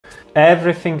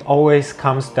everything always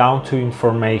comes down to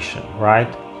information, right?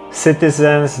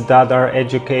 Citizens that are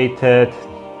educated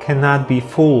cannot be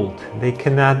fooled, they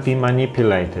cannot be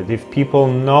manipulated. If people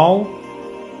know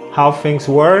how things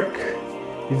work,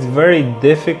 it's very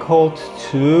difficult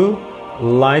to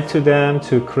lie to them,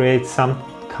 to create some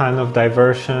kind of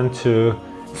diversion, to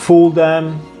fool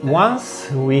them.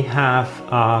 Once we have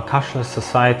a cashless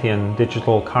society and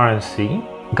digital currency,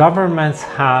 governments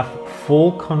have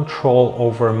full control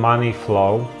over money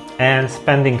flow and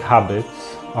spending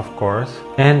habits, of course,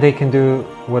 and they can do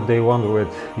what they want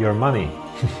with your money.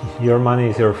 Your money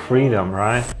is your freedom,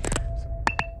 right?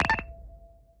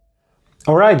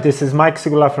 Alright, this is Mike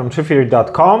Sigula from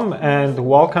TruthTheory.com and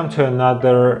welcome to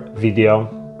another video.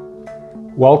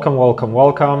 Welcome.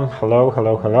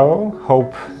 Hello.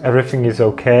 Hope everything is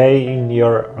okay in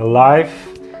your life,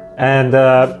 and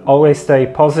always stay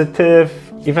positive.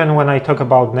 Even when I talk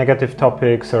about negative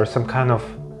topics or some kind of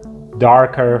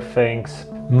darker things,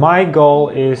 my goal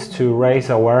is to raise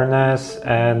awareness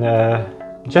and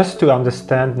just to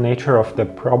understand the nature of the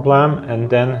problem, and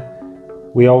then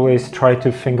we always try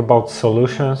to think about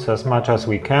solutions as much as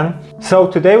we can. So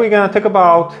today we're gonna talk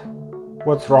about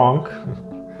what's wrong,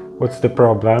 what's the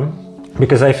problem,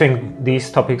 because I think these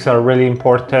topics are really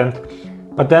important,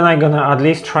 but then I'm gonna at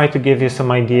least try to give you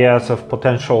some ideas of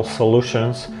potential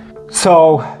solutions.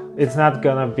 So it's not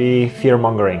gonna be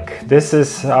fear-mongering. This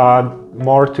is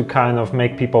more to kind of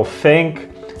make people think,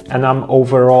 and I'm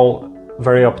overall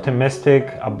very optimistic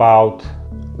about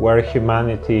where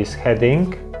humanity is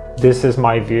heading. This is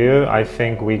my view. I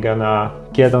think we're gonna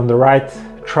get on the right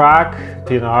track.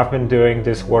 You know, I've been doing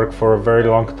this work for a very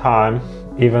long time,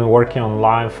 even working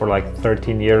online for like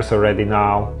 13 years already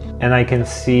now. And I can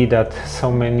see that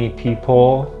so many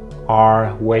people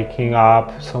are waking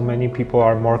up, so many people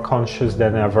are more conscious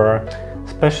than ever,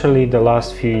 especially the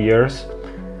last few years.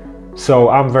 So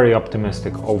I'm very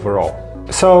optimistic overall.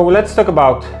 So let's talk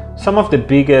about some of the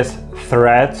biggest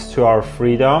threats to our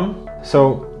freedom.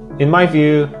 So in my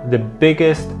view, the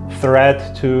biggest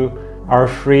threat to our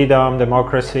freedom,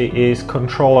 democracy, is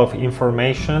control of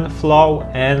information flow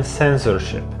and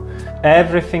censorship.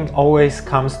 Everything always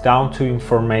comes down to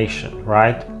information,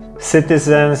 right?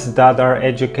 Citizens that are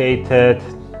educated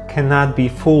cannot be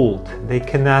fooled, they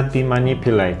cannot be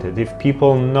manipulated. If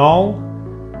people know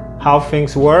how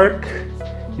things work,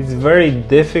 it's very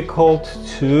difficult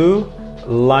to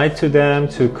lie to them,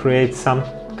 to create some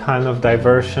kind of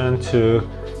diversion, to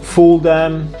fool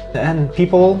them. And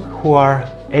people who are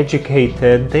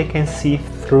educated, they can see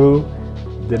through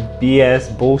the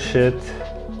BS bullshit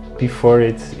before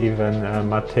it even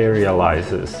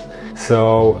materializes.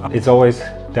 So it's always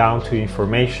down to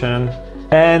information.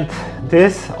 And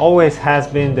this always has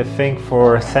been the thing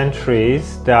for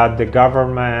centuries, that the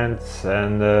governments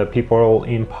and the people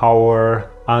in power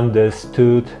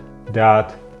understood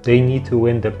that they need to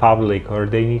win the public, or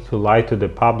they need to lie to the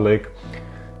public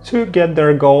to get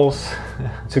their goals,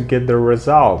 to get their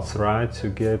results, right? To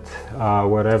get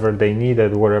whatever they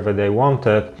needed, whatever they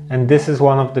wanted. And this is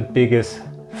one of the biggest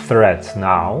threats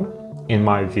now, in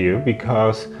my view,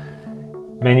 because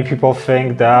many people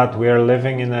think that we are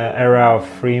living in an era of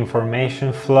free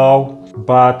information flow,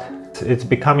 but it's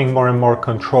becoming more and more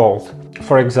controlled.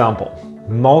 For example,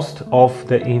 most of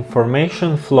the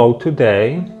information flow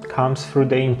today comes through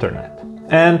the internet.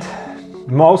 And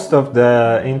most of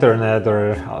the internet,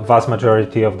 or a vast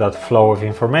majority of that flow of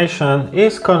information,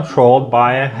 is controlled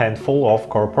by a handful of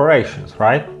corporations,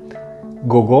 right?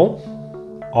 Google,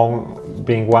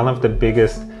 being one of the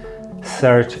biggest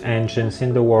search engines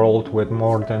in the world with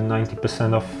more than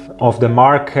 90% of the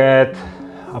market,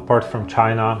 apart from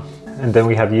China. And then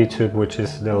we have YouTube, which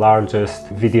is the largest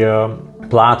video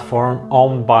platform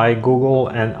owned by Google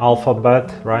and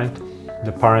Alphabet, right?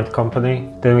 The parent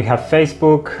company. Then we have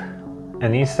Facebook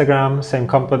and Instagram, same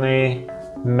company,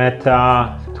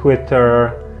 Meta,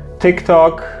 Twitter,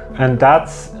 TikTok, and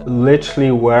that's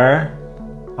literally where,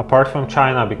 apart from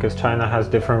China, because China has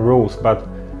different rules, but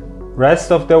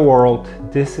rest of the world,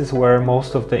 this is where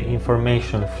most of the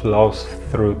information flows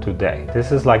through today.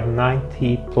 This is like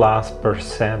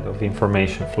 90+% of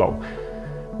information flow,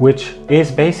 which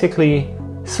is basically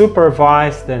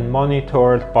supervised and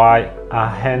monitored by a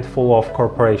handful of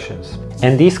corporations.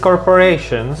 And these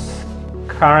corporations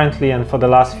currently, and for the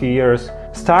last few years,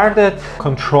 started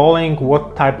controlling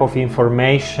what type of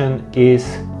information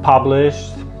is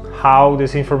published, how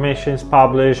this information is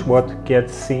published, what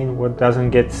gets seen, what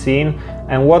doesn't get seen,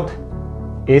 and what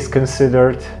is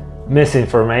considered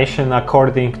misinformation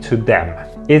according to them.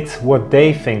 It's what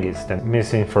they think is the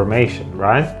misinformation,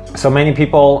 right? So many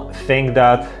people think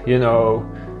that, you know,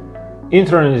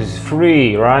 internet is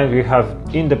free, right? We have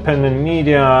independent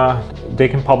media, they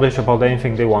can publish about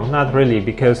anything they want. Not really,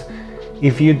 because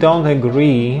if you don't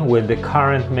agree with the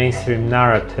current mainstream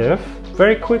narrative,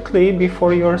 very quickly,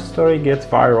 before your story gets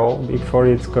viral, before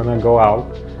it's gonna go out,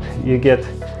 you get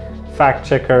fact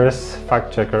checkers,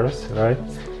 right?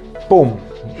 Boom,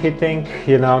 hitting,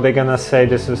 you know, they're gonna say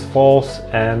this is false,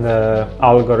 and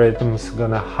algorithms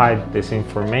gonna hide this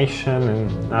information,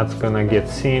 and that's gonna get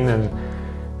seen, and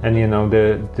you know,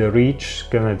 the reach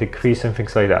gonna decrease and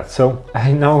things like that. So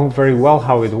I know very well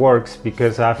how it works,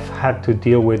 because I've had to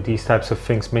deal with these types of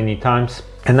things many times,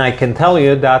 and I can tell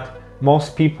you that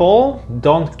most people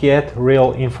don't get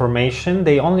real information.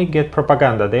 They only get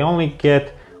propaganda. They only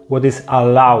get what is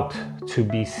allowed to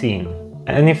be seen.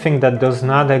 Anything that does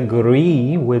not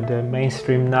agree with the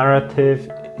mainstream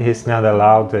narrative is not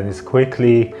allowed, and is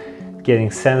quickly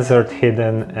getting censored,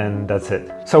 hidden, and that's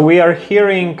it. So we are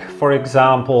hearing, for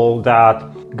example, that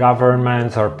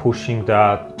governments are pushing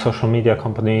that social media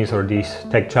companies or these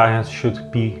tech giants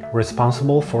should be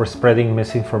responsible for spreading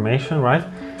misinformation, right,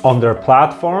 on their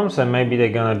platforms, and maybe they're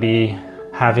gonna be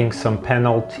having some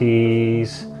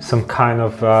penalties, some kind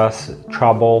of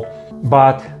trouble.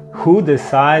 But who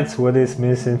decides what is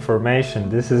misinformation?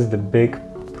 This is the big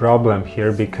problem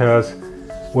here, because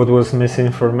what was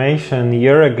misinformation a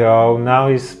year ago now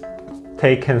is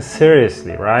taken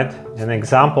seriously, right? An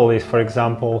example is, for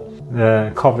example,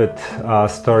 the COVID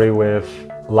story with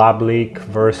lab leak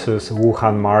versus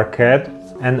Wuhan market.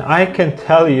 And I can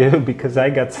tell you, because I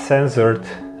got censored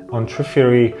on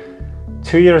TruthTheory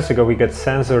 2 years ago, we got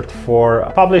censored for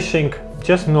publishing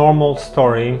just normal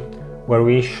story where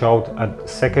we showed a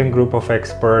second group of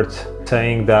experts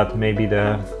saying that maybe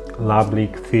the lab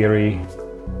leak theory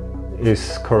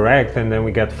is correct, and then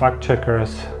we got fact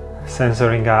checkers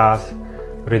censoring us,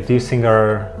 reducing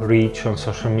our reach on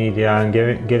social media, and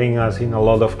getting us in a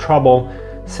lot of trouble,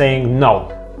 saying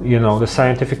no, you know, the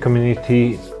scientific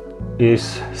community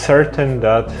is certain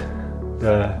that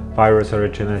the virus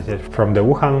originated from the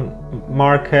Wuhan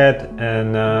market,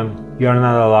 and you are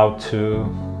not allowed to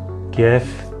give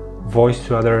voice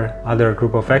to other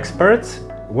group of experts.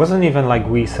 It wasn't even like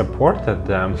we supported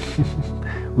them.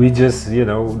 We just, you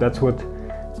know, that's what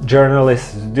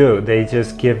journalists do. They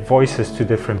just give voices to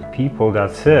different people,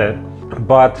 that's it.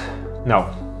 But no,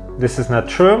 this is not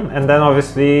true. And then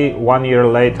obviously 1 year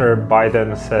later,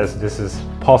 Biden says this is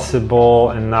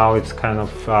possible, and now it's kind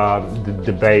of the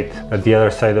debate that the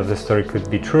other side of the story could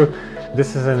be true.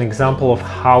 This is an example of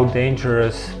how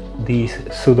dangerous these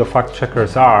pseudo fact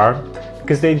checkers are,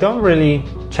 because they don't really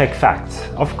check facts.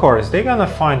 Of course, they're gonna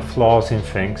find flaws in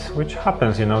things, which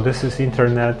happens, you know, this is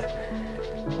internet.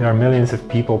 There are millions of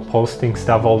people posting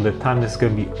stuff all the time. There's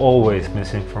gonna be always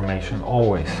misinformation,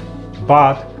 always.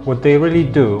 But what they really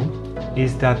do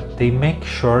is that they make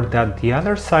sure that the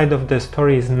other side of the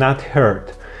story is not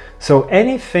heard. So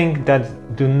anything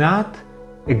that do not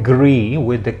agree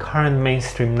with the current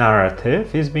mainstream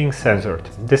narrative is being censored.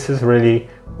 This is really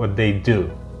what they do.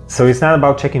 So it's not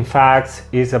about checking facts,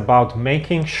 it's about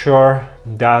making sure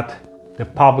that the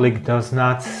public does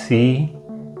not see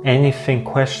anything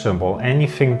questionable,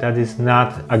 anything that is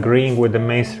not agreeing with the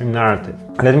mainstream narrative.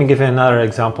 Let me give you another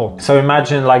example. So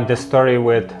imagine like the story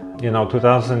with, you know,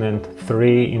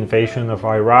 2003 invasion of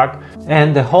Iraq,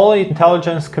 and the whole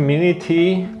intelligence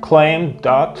community claimed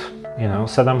that, you know,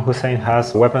 Saddam Hussein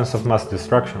has weapons of mass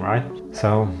destruction, right?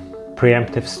 So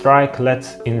preemptive strike,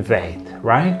 let's invade,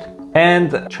 right?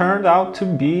 And turned out to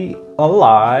be a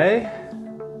lie,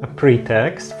 a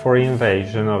pretext for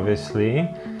invasion, obviously.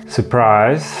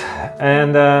 Surprise.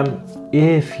 And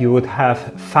if you would have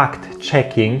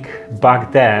fact-checking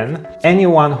back then,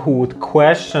 anyone who would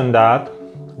question that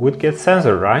would get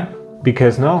censored, right?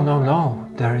 Because no,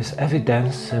 there is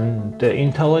evidence, and the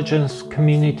intelligence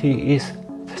community is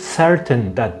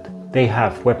certain that they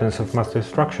have weapons of mass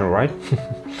destruction, right?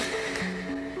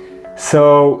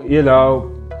 So, you know,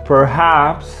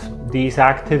 perhaps these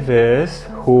activists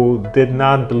who did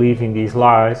not believe in these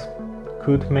lies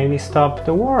could maybe stop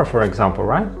the war, for example,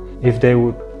 right? If there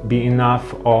would be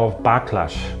enough of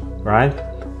backlash, right?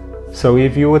 So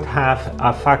if you would have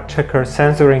a fact checker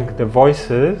censoring the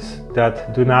voices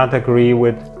that do not agree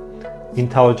with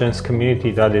intelligence community,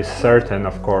 that is certain,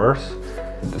 of course.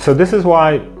 So this is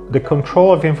why the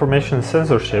control of information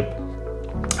censorship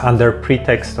under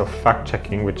pretext of fact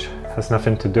checking, which has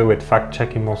nothing to do with fact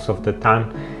checking most of the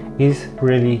time, is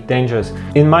really dangerous.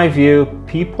 In my view,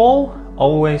 people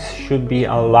always should be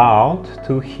allowed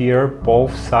to hear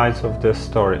both sides of the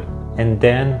story, and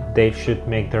then they should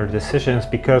make their decisions,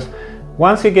 because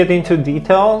once you get into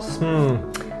details,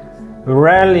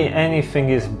 rarely anything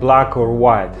is black or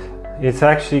white. it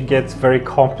actually gets very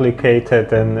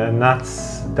complicated and not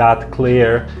that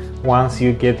clear once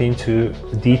you get into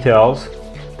details.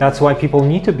 That's why people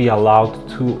need to be allowed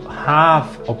to have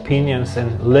opinions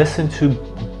and listen to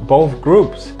both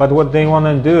groups. But what they want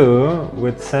to do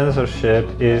with censorship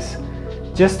is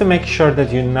just to make sure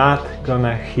that you're not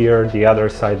gonna hear the other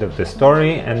side of the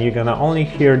story, and you're gonna only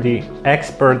hear the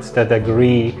experts that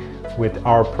agree with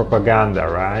our propaganda,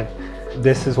 right?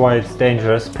 This is why it's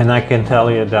dangerous, and I can tell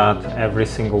you that every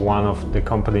single one of the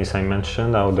companies I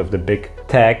mentioned out of the big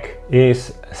tech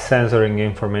is censoring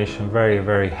information very,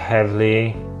 very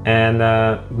heavily, and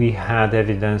we had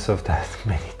evidence of that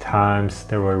many times.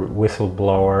 There were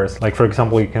whistleblowers. Like, for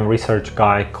example, you can research a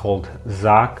guy called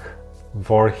Zach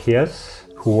Vorhies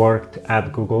who worked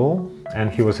at Google,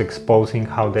 and he was exposing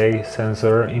how they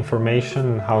censor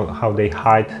information, how they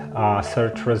hide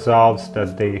search results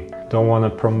that they don't want to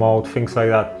promote, things like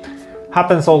that.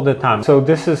 Happens all the time. So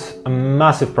this is a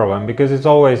massive problem because it's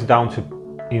always down to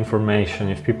information.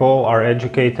 If people are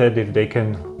educated, if they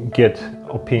can get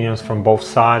opinions from both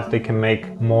sides, they can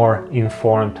make more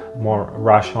informed, more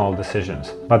rational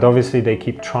decisions. But obviously they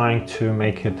keep trying to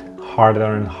make it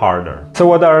harder and harder. So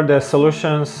what are the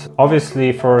solutions?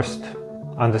 Obviously, first,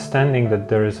 understanding that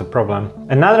there is a problem.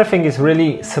 Another thing is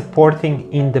really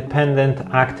supporting independent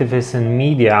activists in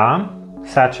media,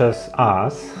 such as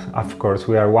us. Of course,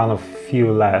 we are one of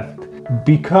few left,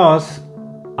 because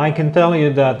I can tell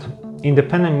you that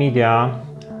independent media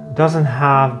doesn't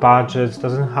have budgets,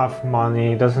 doesn't have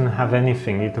money, doesn't have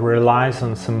anything. It relies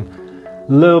on some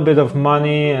little bit of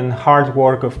money and hard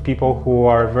work of people who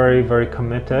are very, very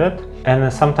committed,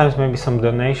 and sometimes maybe some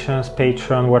donations,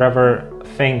 Patreon, whatever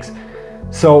things.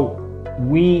 So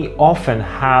we often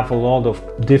have a lot of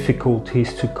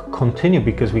difficulties to continue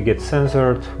because we get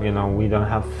censored, you know, we don't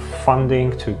have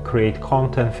funding to create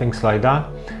content, things like that.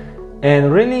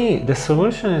 And really the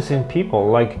solution is in people.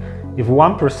 Like, if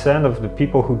 1% of the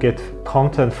people who get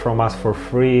content from us for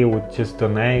free would just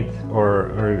donate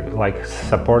or like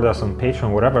support us on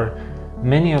Patreon, whatever,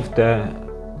 many of the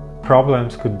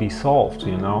problems could be solved,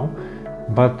 you know.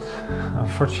 But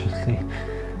unfortunately,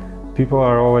 people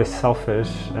are always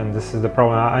selfish, and this is the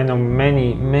problem. I know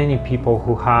many people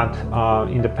who had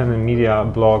independent media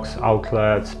blogs,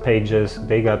 outlets, pages.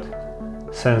 They got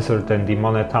censored and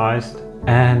demonetized,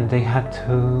 and they had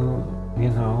to, you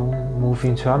know, move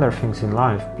into other things in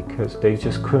life because they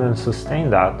just couldn't sustain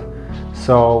that.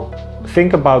 So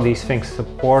think about these things,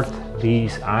 support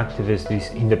these activists,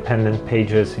 these independent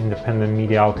pages, independent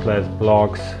media outlets,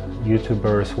 blogs,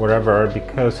 YouTubers, whatever,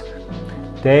 because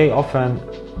they often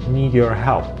need your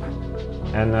help.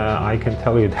 And I can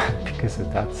tell you that because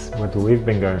that's what we've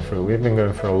been going through. We've been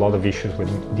going through a lot of issues with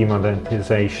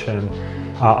demonetization,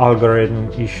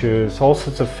 algorithm issues, all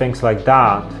sorts of things like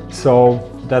that. So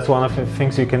that's one of the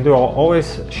things you can do.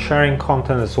 Always sharing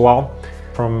content as well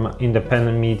from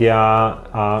independent media,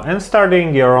 and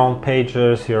starting your own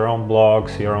pages, your own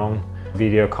blogs, your own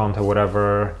video content,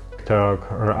 whatever,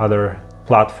 TikTok or other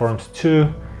platforms,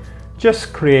 to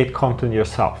just create content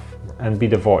yourself and be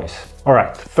the voice. All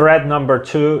right, thread number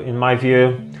 2, in my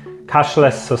view,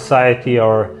 cashless society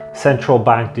or central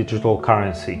bank digital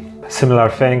currency. Similar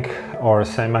thing or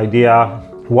same idea.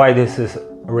 Why this is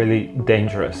really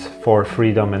dangerous for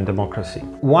freedom and democracy.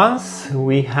 Once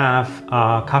we have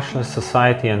a cashless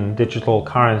society and digital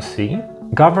currency,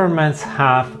 governments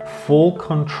have full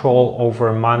control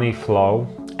over money flow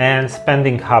and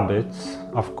spending habits,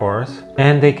 of course,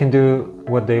 and they can do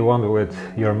what they want with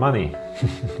your money.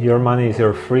 Your money is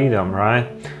your freedom, right?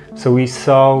 So we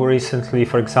saw recently,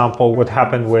 for example, what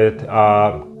happened with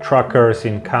truckers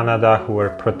in Canada who were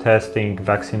protesting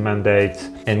vaccine mandates,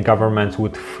 and governments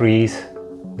would freeze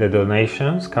the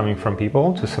donations coming from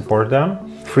people to support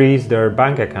them, freeze their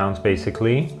bank accounts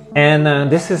basically. And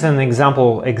this is an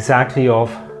example exactly of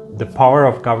the power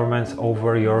of governments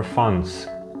over your funds.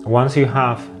 Once you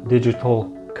have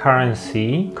digital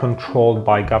currency controlled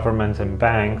by governments and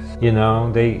banks, you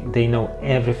know, they know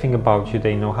everything about you.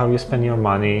 They know how you spend your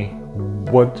money,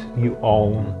 what you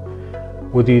own,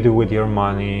 what do you do with your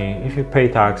money, if you pay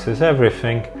taxes,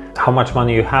 everything, how much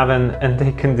money you have, and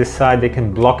they can decide, they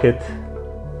can block it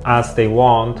as they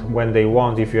want, when they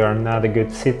want, if you are not a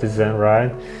good citizen,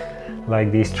 right?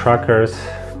 Like these truckers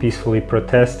peacefully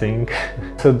protesting.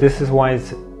 So this is why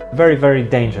it's very, very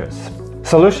dangerous.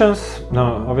 Solutions?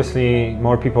 No, obviously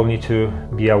more people need to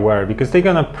be aware, because they're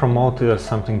gonna promote it as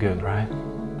something good, right?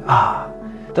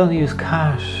 Don't use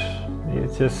cash.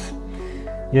 You just,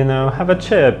 you know, have a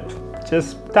chip,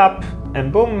 just tap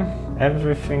and boom,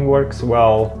 everything works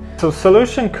well. So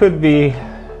solution could be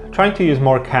trying to use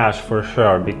more cash for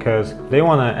sure, because they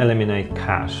want to eliminate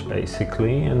cash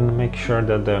basically and make sure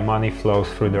that the money flows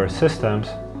through their systems.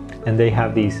 And they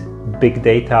have these big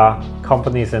data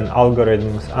companies and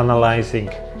algorithms analyzing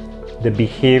the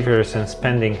behaviors and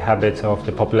spending habits of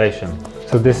the population.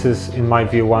 So this is, in my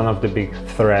view, one of the big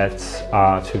threats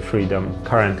to freedom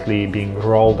currently being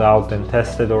rolled out and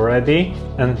tested already.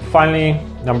 And finally,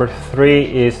 number 3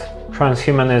 is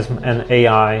transhumanism and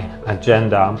AI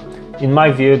agenda. In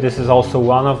my view, this is also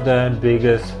one of the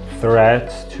biggest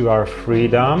threats to our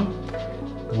freedom.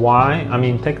 Why? I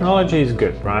mean, technology is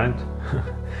good, right?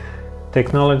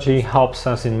 Technology helps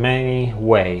us in many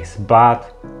ways,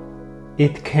 but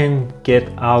it can get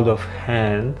out of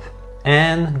hand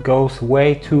and goes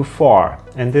way too far.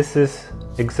 And this is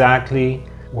exactly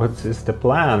what is the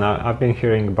plan. I've been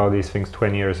hearing about these things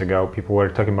 20 years ago. People were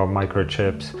talking about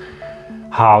microchips,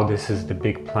 how this is the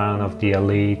big plan of the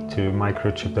elite to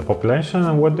microchip the population.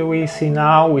 And what do we see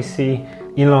now? We see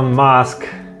Elon Musk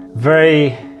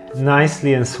very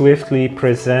nicely and swiftly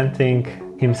presenting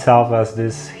himself as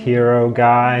this hero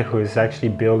guy who is actually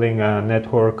building a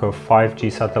network of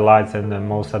 5G satellites and the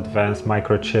most advanced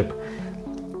microchip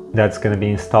that's going to be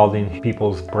installed in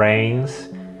people's brains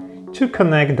to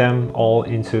connect them all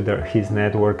into his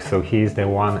network, so he's the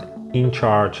one in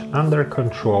charge, under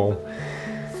control.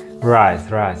 Right,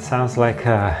 sounds like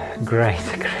a great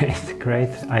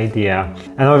idea.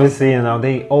 And obviously, you know,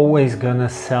 they always gonna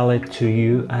sell it to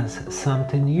you as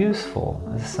something useful,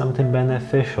 as something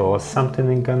beneficial, as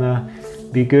something gonna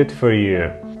be good for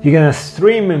you. You're gonna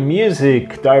stream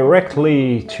music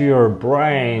directly to your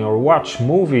brain or watch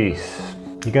movies.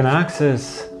 You're gonna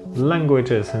access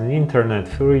languages and internet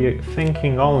through your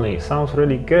thinking only. Sounds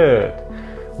really good.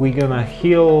 We're gonna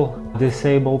heal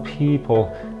disabled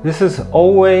people. This is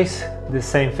always the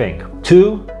same thing,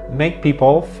 to make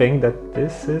people think that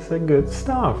this is a good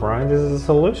stuff, right? This is a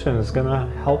solution, it's gonna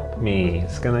help me,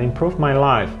 it's gonna improve my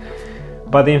life.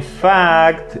 But in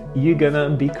fact, you're gonna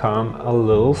become a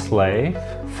little slave,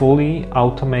 fully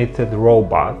automated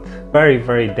robot,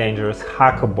 very dangerous,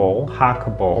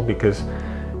 hackable, because,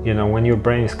 you know, when your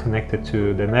brain is connected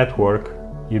to the network,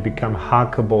 you become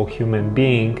hackable human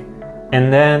being.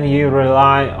 And then you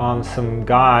rely on some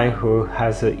guy who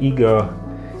has ego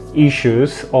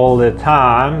issues all the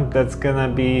time that's gonna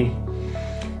be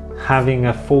having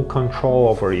a full control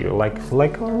over you, like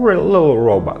a real little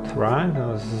robot, right?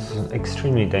 This is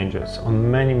extremely dangerous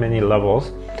on many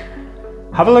levels.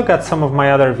 Have a look at some of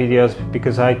my other videos,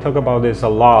 because I talk about this a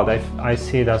lot. I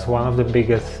see it as one of the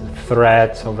biggest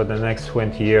threats over the next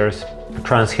 20 years,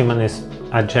 transhumanist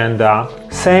agenda.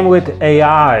 Same with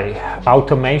AI.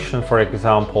 Automation, for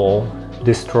example,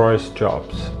 destroys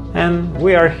jobs. And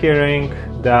we are hearing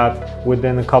that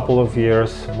within a couple of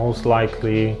years, most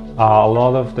likely, a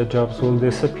lot of the jobs will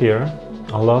disappear.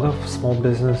 A lot of small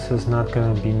businesses not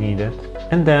gonna be needed.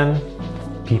 And then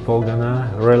people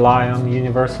gonna rely on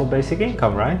universal basic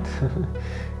income, right?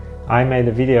 I made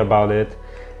a video about it.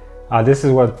 This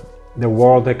is what the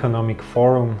World Economic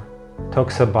Forum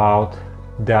talks about,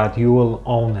 that you will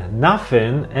own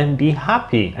nothing and be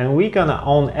happy, and we're gonna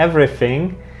own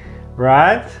everything,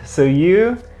 right? So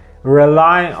you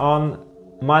rely on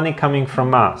money coming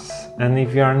from us, and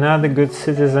if you're not a good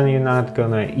citizen, you're not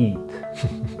gonna eat.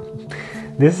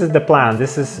 This is the plan.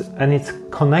 And it's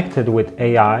connected with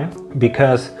AI,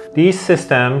 because these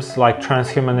systems like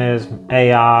transhumanism,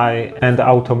 AI, and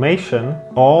automation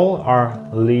all are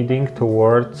leading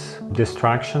towards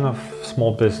destruction of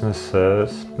small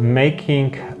businesses,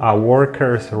 making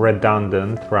workers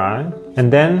redundant, right?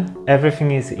 And then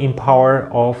everything is in power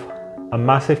of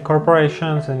massive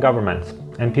corporations and governments,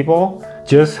 and people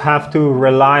just have to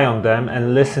rely on them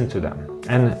and listen to them.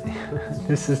 And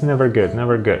this is never good.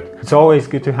 It's always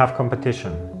good to have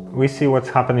competition. We see what's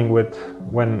happening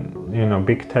when, you know,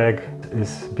 big tech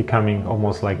is becoming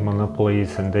almost like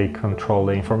monopolies and they control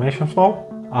the information flow.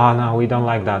 No, we don't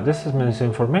like that. This is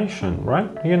misinformation, right?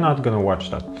 You're not gonna watch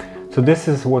that. So this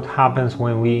is what happens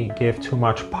when we give too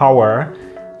much power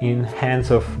in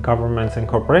hands of governments and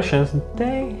corporations.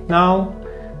 They now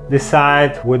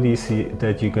decide what you see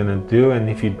that you're gonna do, and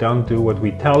if you don't do what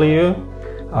we tell you,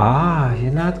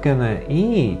 you're not gonna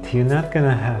eat, you're not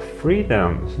gonna have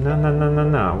freedom.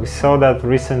 No. We saw that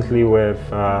recently with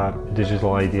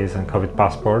digital IDs and COVID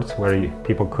passports, where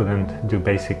people couldn't do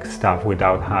basic stuff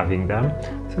without having them.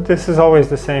 So this is always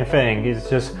the same thing. It's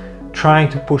just trying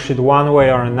to push it one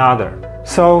way or another.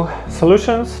 So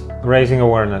solutions: raising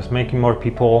awareness, making more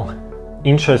people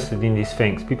interested in these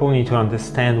things. People need to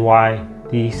understand why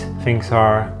these things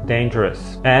are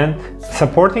dangerous. And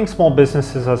supporting small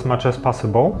businesses as much as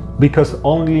possible, because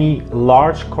only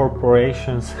large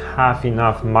corporations have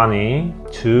enough money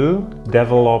to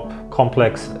develop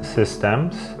complex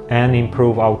systems and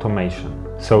improve automation.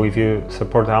 So if you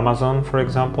support Amazon, for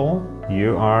example,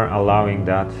 you are allowing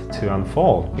that to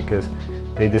unfold because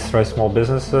they destroy small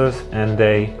businesses and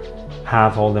they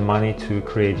have all the money to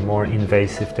create more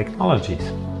invasive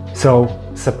technologies. So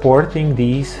supporting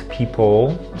these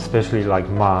people, especially like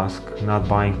Musk, not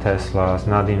buying Teslas,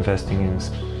 not investing in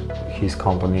his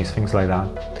companies, things like that,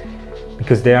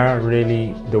 because they are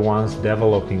really the ones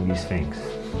developing these things.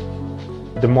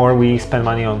 The more we spend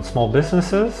money on small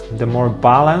businesses, the more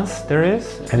balance there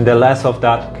is and the less of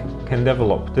that can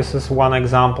develop. This is one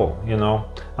example, you know.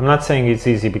 I'm not saying it's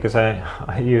easy because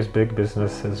I use big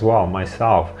business as well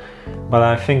myself, but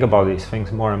I think about these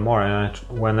things more and more, and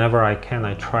whenever I can,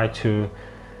 I try to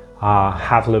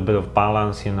have a little bit of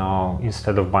balance, you know.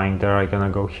 Instead of buying there, I'm gonna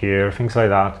go here, things like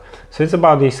that. So it's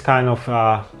about this kind of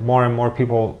more and more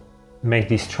people make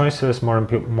these choices, more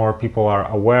and more people are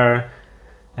aware,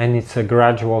 and it's a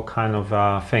gradual kind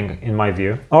of thing in my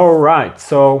view. All right,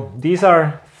 so these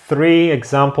are 3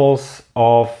 examples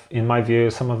of, in my view,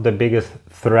 some of the biggest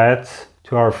threats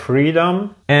to our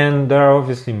freedom, and there are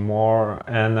obviously more.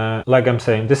 And like I'm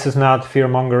saying, this is not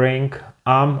fear-mongering.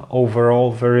 I'm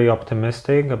overall very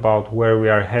optimistic about where we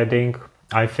are heading.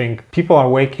 I think people are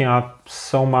waking up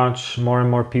so much, more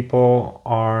and more people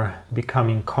are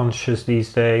becoming conscious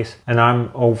these days, and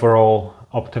I'm overall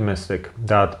optimistic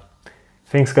that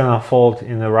things gonna unfold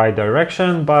in the right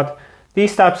direction. But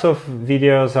these types of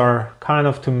videos are kind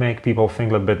of to make people think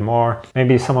a little bit more.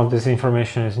 Maybe some of this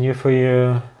information is new for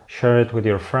you. Share it with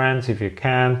your friends if you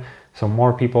can, so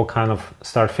more people kind of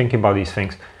start thinking about these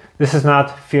things. This is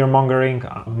not fear-mongering.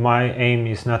 My aim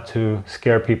is not to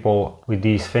scare people with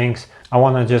these things. I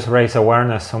want to just raise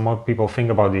awareness so more people think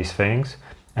about these things,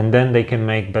 and then they can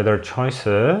make better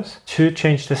choices to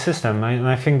change the system. And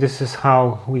I think this is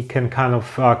how we can kind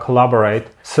of collaborate.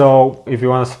 So if you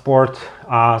want to support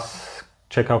us,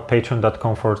 check out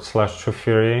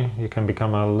patreon.com/TruthTheory. You can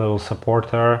become a little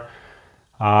supporter.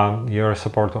 Your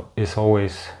support is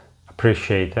always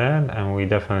appreciated, and we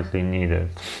definitely need it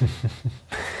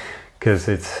because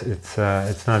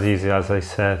it's not easy, as I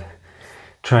said,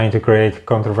 trying to create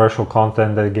controversial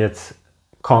content that gets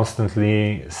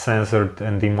constantly censored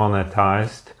and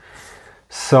demonetized.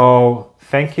 So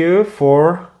thank you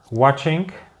for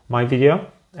watching my video,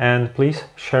 and please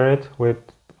share it with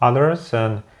others,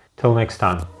 and till next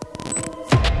time.